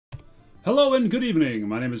Hello and good evening.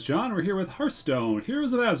 My name is John. We're here with Hearthstone,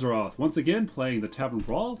 Heroes of Azeroth. Once again, playing the Tavern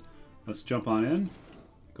Brawl. Let's jump on in.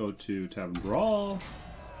 Go to Tavern Brawl.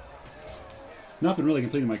 Not been really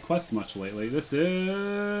completing my quests much lately. This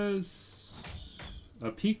is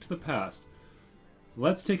a peek to the past.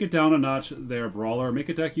 Let's take it down a notch there, Brawler. Make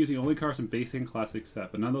a deck using only cards from basic and classic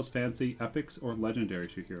set, but none of those fancy epics or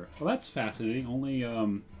legendaries you hear. Well, that's fascinating. Only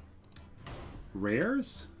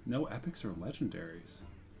rares? No epics or legendaries.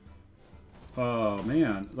 Oh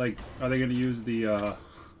man, like, are they going to use the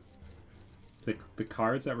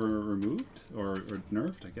cards that were removed or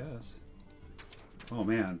nerfed? I guess. Oh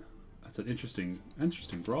man, that's an interesting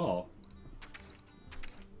brawl.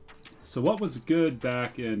 So what was good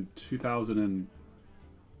back in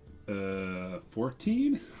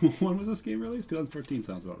 2014? When was this game released? 2014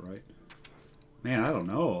 sounds about right. Man, I don't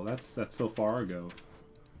know. That's so far ago.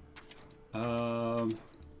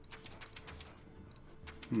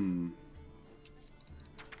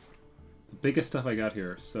 Biggest stuff I got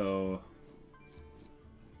here, so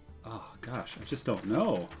oh gosh, I just don't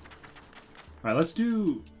know. All right, let's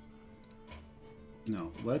do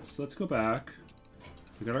let's go back.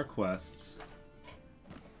 Let's look at our quests.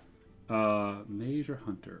 Major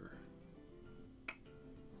Hunter.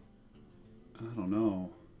 I don't know.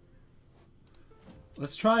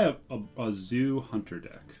 Let's try a Zoo Hunter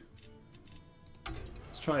deck.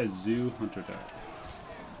 Let's try a Zoo Hunter deck.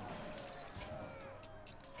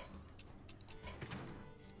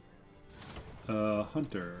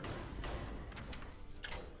 Hunter.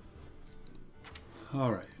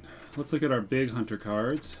 Alright, let's look at our big Hunter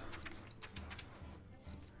cards.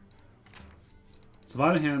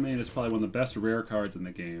 Savannah Handmaid is probably one of the best rare cards in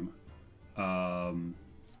the game. That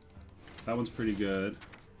one's pretty good.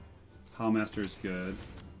 Howlmaster is good.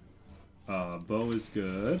 Bow is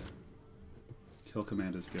good. Kill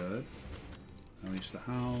Command is good. Unleash the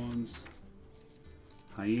Hounds.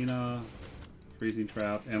 Hyena. Freezing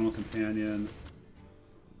Trap, Animal Companion.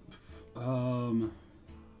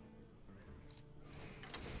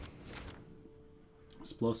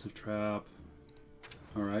 Explosive Trap.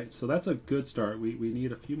 Alright, so that's a good start. We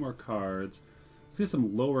need a few more cards. Let's get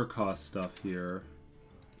some lower cost stuff here.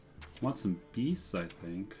 Want some beasts, I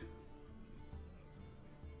think.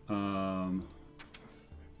 Direwolf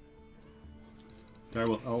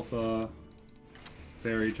Alpha.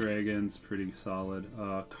 Fairy Dragons, pretty solid.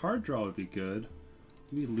 Card draw would be good.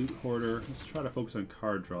 Maybe Loot Hoarder. Let's try to focus on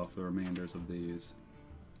card draw for the remainders of these.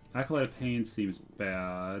 Acolyte of Pain seems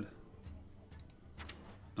bad.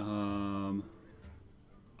 Owl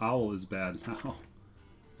is bad now.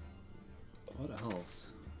 What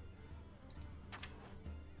else?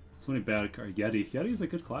 So many bad cards. Yeti. Yeti's a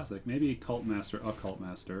good classic. Maybe Cult Master, Occult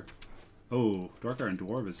Master. Oh, Dark Iron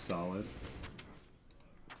Dwarf is solid.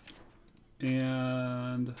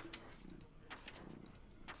 And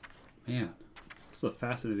man, this is a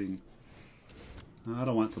fascinating. I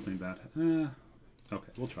don't want something bad.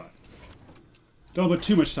 Okay, we'll try. Don't put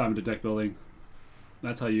too much time into deck building.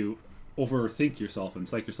 That's how you overthink yourself and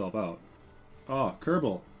psych yourself out. Oh,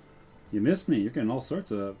 Kerbal, you missed me. You're getting all sorts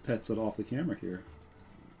of pets off the camera here.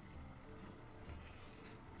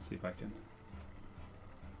 Let's see if I can.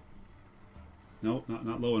 Nope,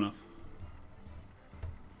 not low enough.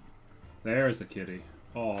 There's the kitty.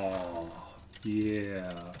 Oh,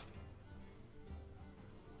 yeah.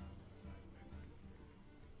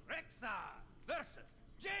 Rexa versus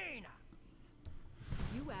Jaina.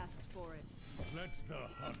 You asked for it. Let the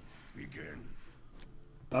hunt begin.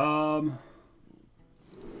 I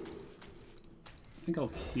think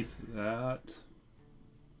I'll keep that.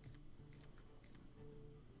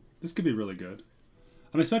 This could be really good.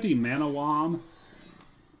 I'm expecting Mana Wom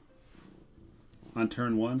on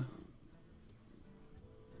turn 1.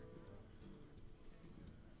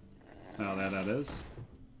 Oh, that is.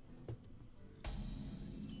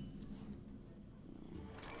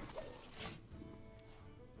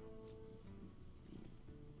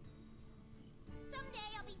 Someday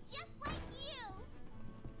I'll be just like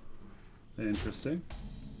you. Interesting.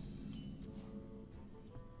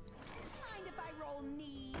 Mind if I roll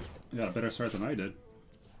knee? You got a better start than I did.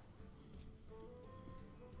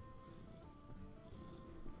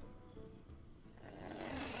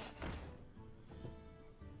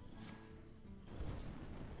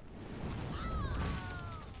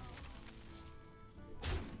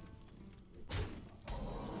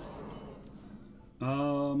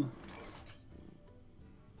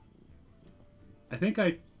 I think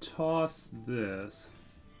I toss this.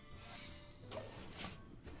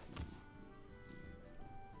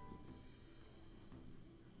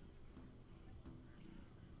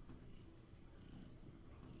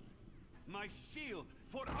 My shield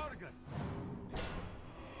for Argus.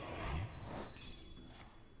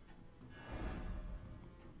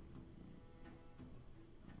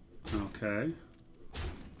 Okay.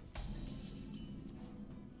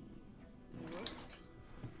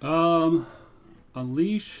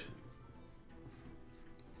 Unleash.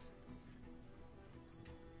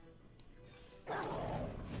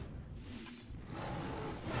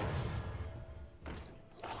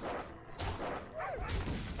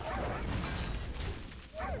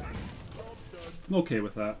 I'm okay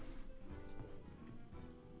with that.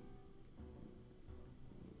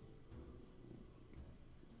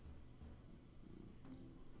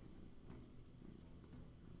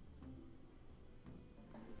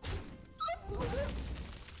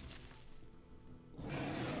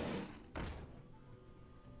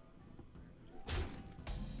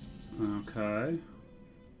 Okay.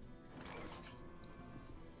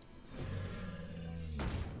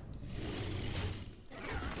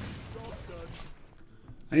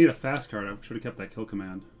 I need a fast card. I should have kept that kill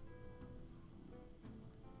command.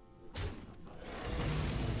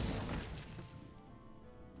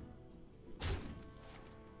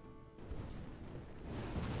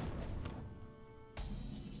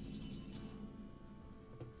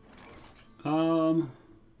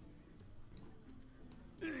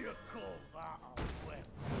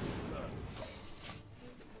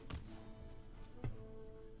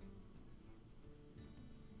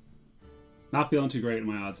 Not feeling too great in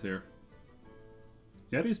my odds here.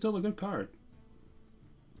 Yet he's still a good card.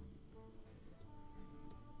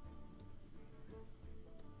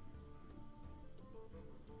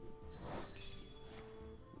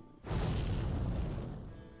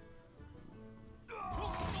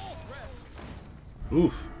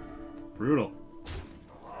 Oof. Brutal.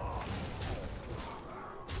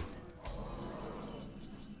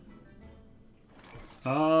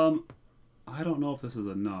 I don't know if this is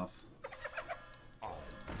enough.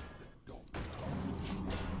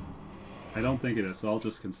 I don't think it is, so I'll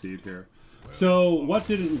just concede here. So, what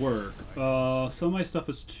didn't work? Some of my stuff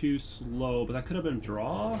is too slow, but that could have been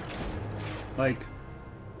draw? Like,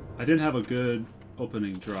 I didn't have a good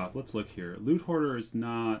opening drop. Let's look here. Loot Hoarder is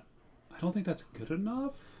not... I don't think that's good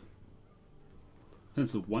enough. And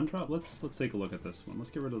it's a one drop. Let's take a look at this one.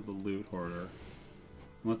 Let's get rid of the Loot Hoarder.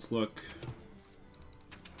 Let's look...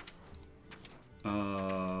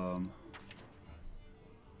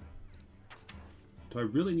 do I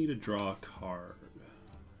really need to draw a card?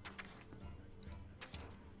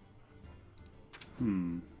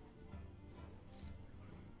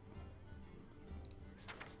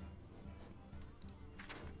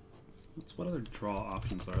 What other draw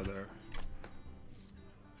options are there?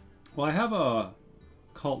 Well, I have a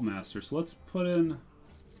Cult Master, so let's put in...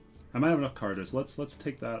 I might have enough carders. Let's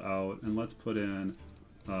take that out, and let's put in...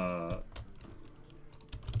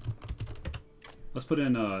 let's put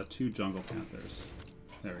in 2 Jungle Panthers.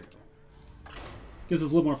 There we go. Gives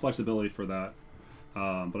us a little more flexibility for that.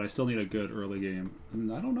 But I still need a good early game.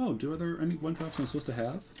 And I don't know, are there any one-drops I'm supposed to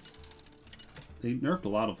have? They nerfed a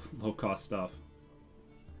lot of low-cost stuff.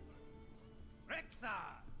 Rexa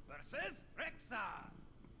versus Rexa.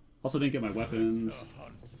 Also didn't get my weapons. The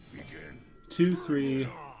hunt begin. 2, 3.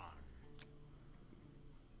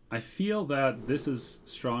 I feel that this is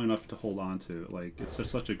strong enough to hold on to. Like, it's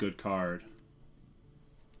just such a good card.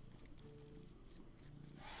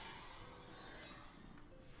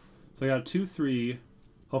 So I got 2, 3.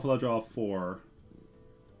 Hopefully I'll draw a 4.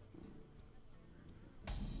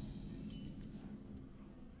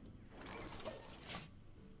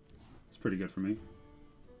 It's pretty good for me.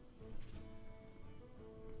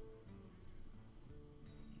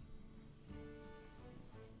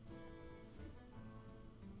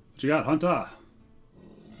 What you got, Hunter?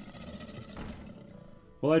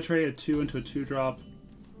 Will I trade a 2 into a 2-drop?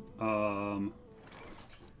 I'm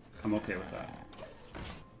okay with that.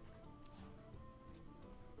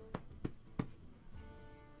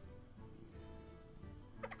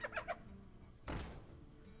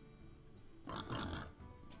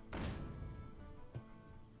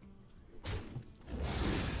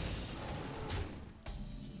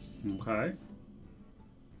 Okay.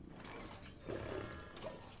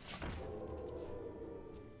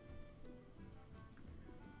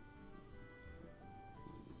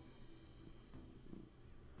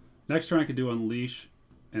 Next turn I could do Unleash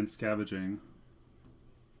and Scavenging,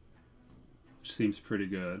 which seems pretty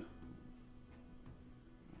good.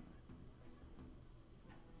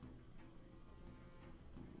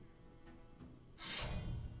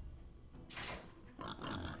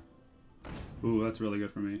 Ooh, that's really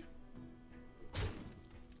good for me.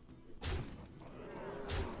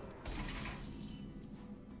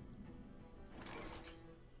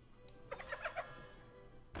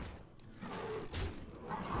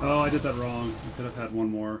 Oh, I did that wrong. I could have had one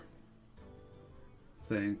more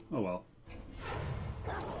thing. Oh well.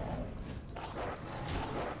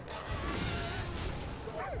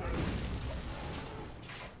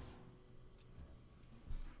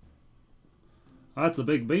 That's a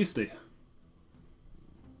big beastie.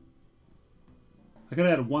 I could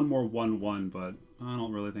have had one more 1/1, but I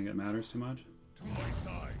don't really think it matters too much. To my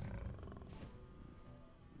side.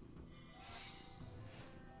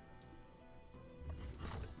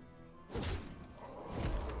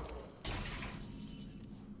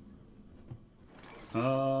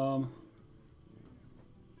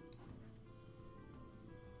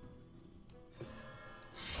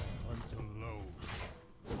 Until low.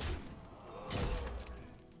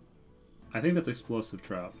 I think that's explosive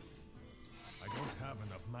trap. I don't have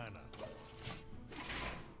enough mana.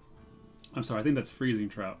 I'm sorry, I think that's freezing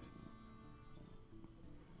trap.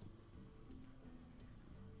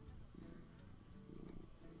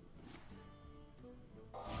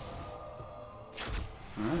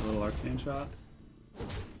 Alright, little arcane shot.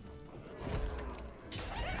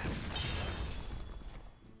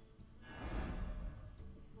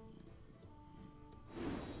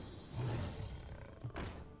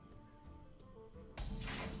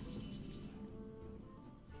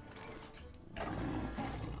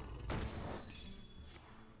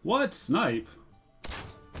 What? Snipe?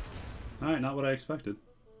 Alright, not what I expected.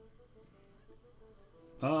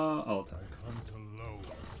 I'll attack. Until low.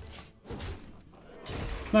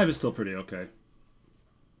 Snipe is still pretty okay.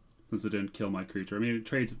 Since it didn't kill my creature. I mean, it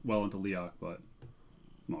trades well into Leok, but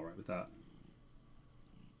I'm alright with that.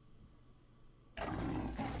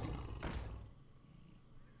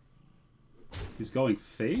 He's going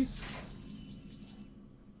face?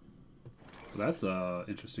 That's a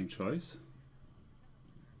interesting choice.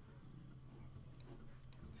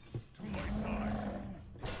 To my side.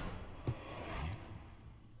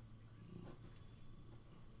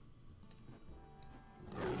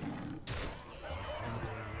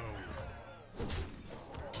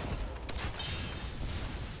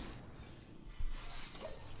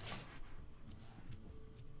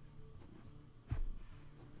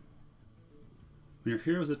 When your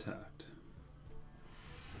hero is attacked.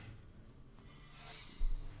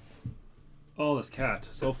 Oh, this cat.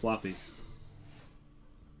 So floppy.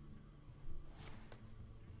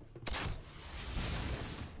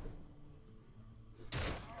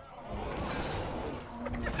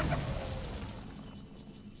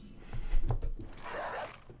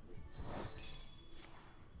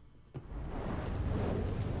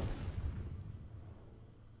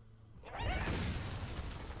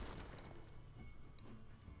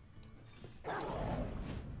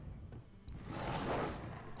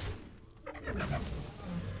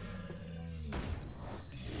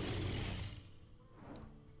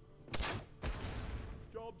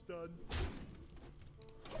 Job's done.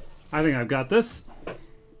 I think I've got this.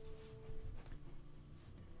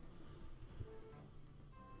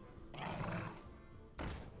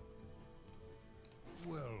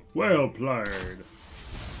 Well played.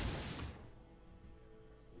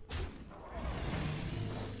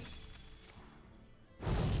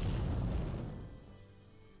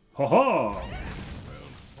 Ha ha!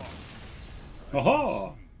 Ha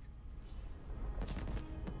ha!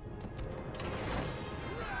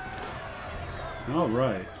 All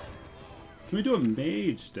right. Can we do a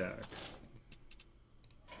mage deck?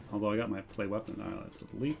 Although I got my play weapon. All right, let's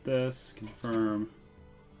delete this. Confirm.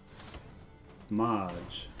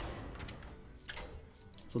 Maj.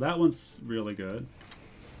 So that one's really good.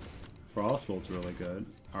 Frostbolt's really good.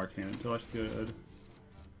 Arcane Intellect's good.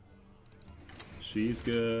 She's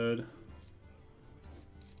good.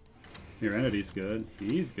 Your entity's good.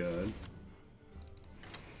 He's good.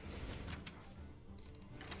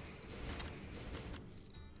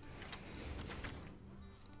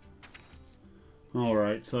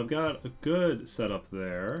 Alright, so I've got a good setup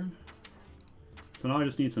there. So now I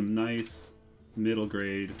just need some nice middle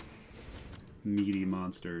grade meaty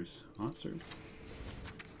monsters. Monsters?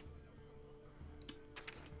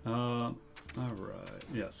 Alright.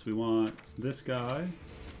 Yes, we want this guy.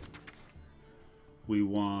 We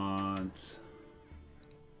want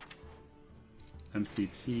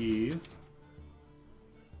MCT.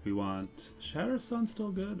 We want Shatter Sun still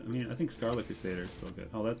good? I mean, I think Scarlet Crusader is still good.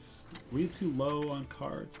 Oh, that's way too low on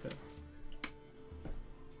cards.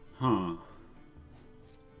 Huh.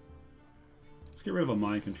 Let's get rid of a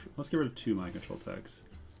mind control. Let's get rid of 2 mind control techs.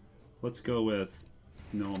 Let's go with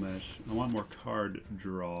Gnomish. I want more card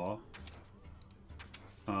draw.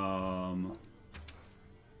 Do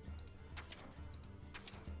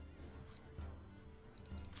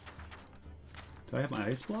I have my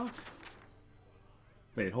ice block?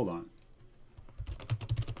 Wait, hold on.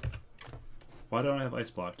 Why don't I have Ice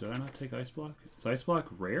Block? Did I not take Ice Block? Is Ice Block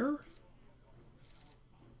rare?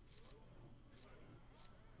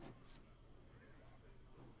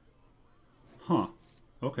 Huh.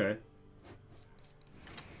 Okay.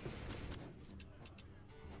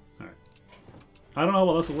 Alright. I don't know how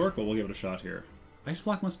well this will work, but we'll give it a shot here. Ice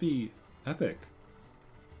Block must be epic.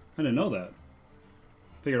 I didn't know that.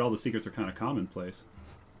 Figured all the secrets are kind of commonplace.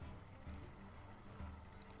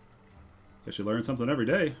 Guess you learn something every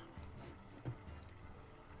day.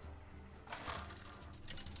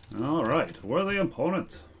 Alright, worthy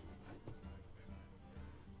opponent.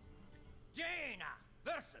 Jaina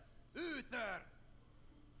versus Uther.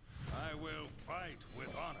 I will fight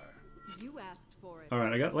with honor. You asked for it.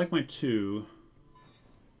 Alright, I got like my 2.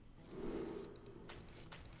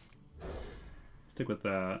 Stick with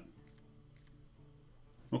that.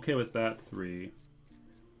 Okay with that 3.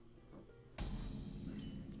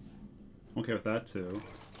 Okay with that 2.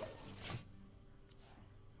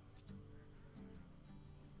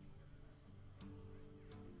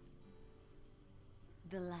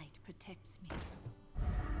 The light protects me.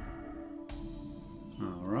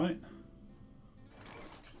 Alright.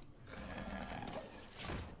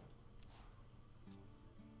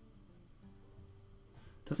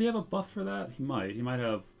 Does he have a buff for that? He might. He might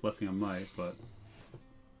have Blessing on Might, but...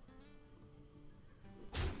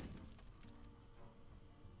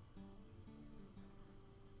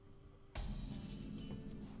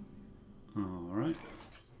 Alright.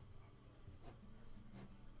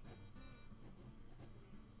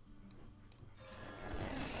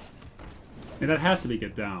 I mean, that has to be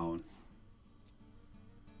get down.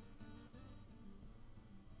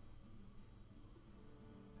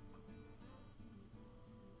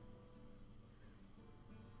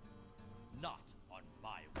 Not on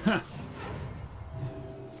my Ha!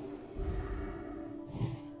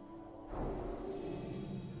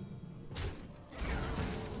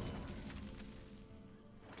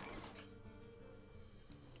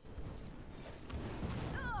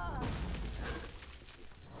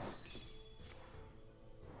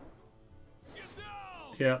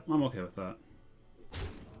 Yeah, I'm okay with that.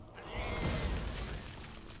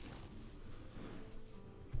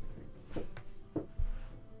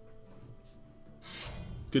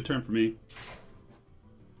 Good turn for me.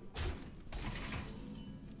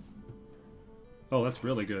 Oh, that's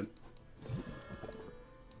really good.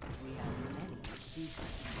 We have many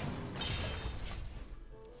secrets.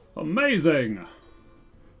 Amazing!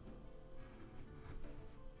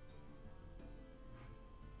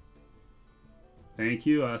 Thank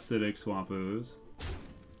you, acidic swamp ooze.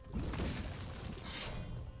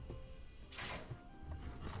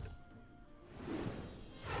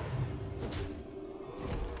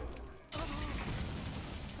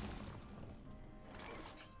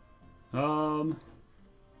 I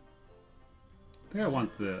think I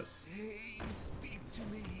want this. speak to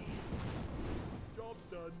me. Job's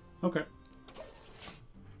done. Okay.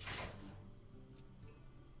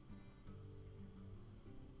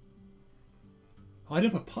 Oh, I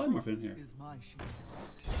didn't put polymorph in here. Is my shield.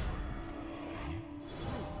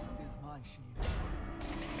 Is my shield.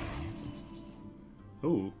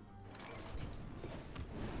 Ooh.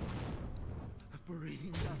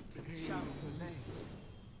 Breathing justice shall remain.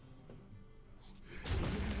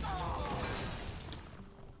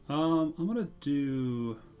 I'm gonna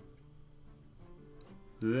do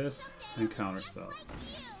this and counterspell.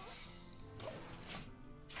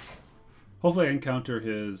 Hopefully I encounter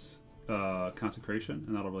his consecration,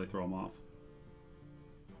 and that'll really throw him off.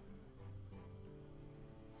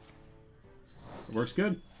 It works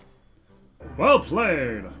good. Well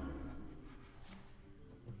played!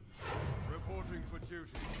 Reporting for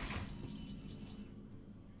duty.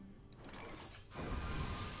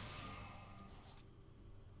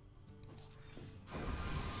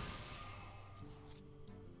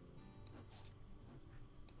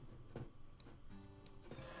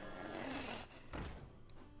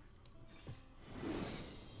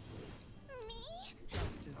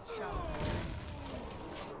 Justice shall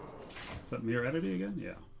Is that mirror entity again?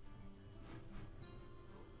 Yeah.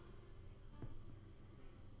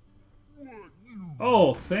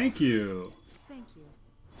 Oh, thank you. Thank you.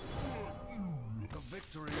 The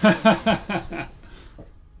victory.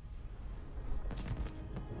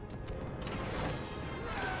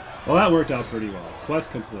 Well, that worked out pretty well.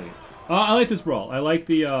 Quest complete. I like this brawl. I like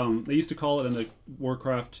the, they used to call it in the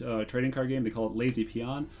Warcraft trading card game, they call it Lazy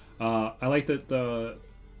Peon. I like that the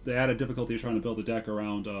added difficulty of trying to build a deck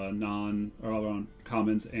around around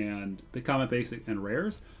commons and the common basic and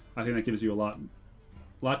rares. I think that gives you a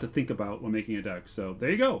lot to think about when making a deck. So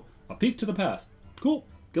there you go. A peek to the past. Cool.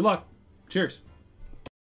 Good luck. Cheers.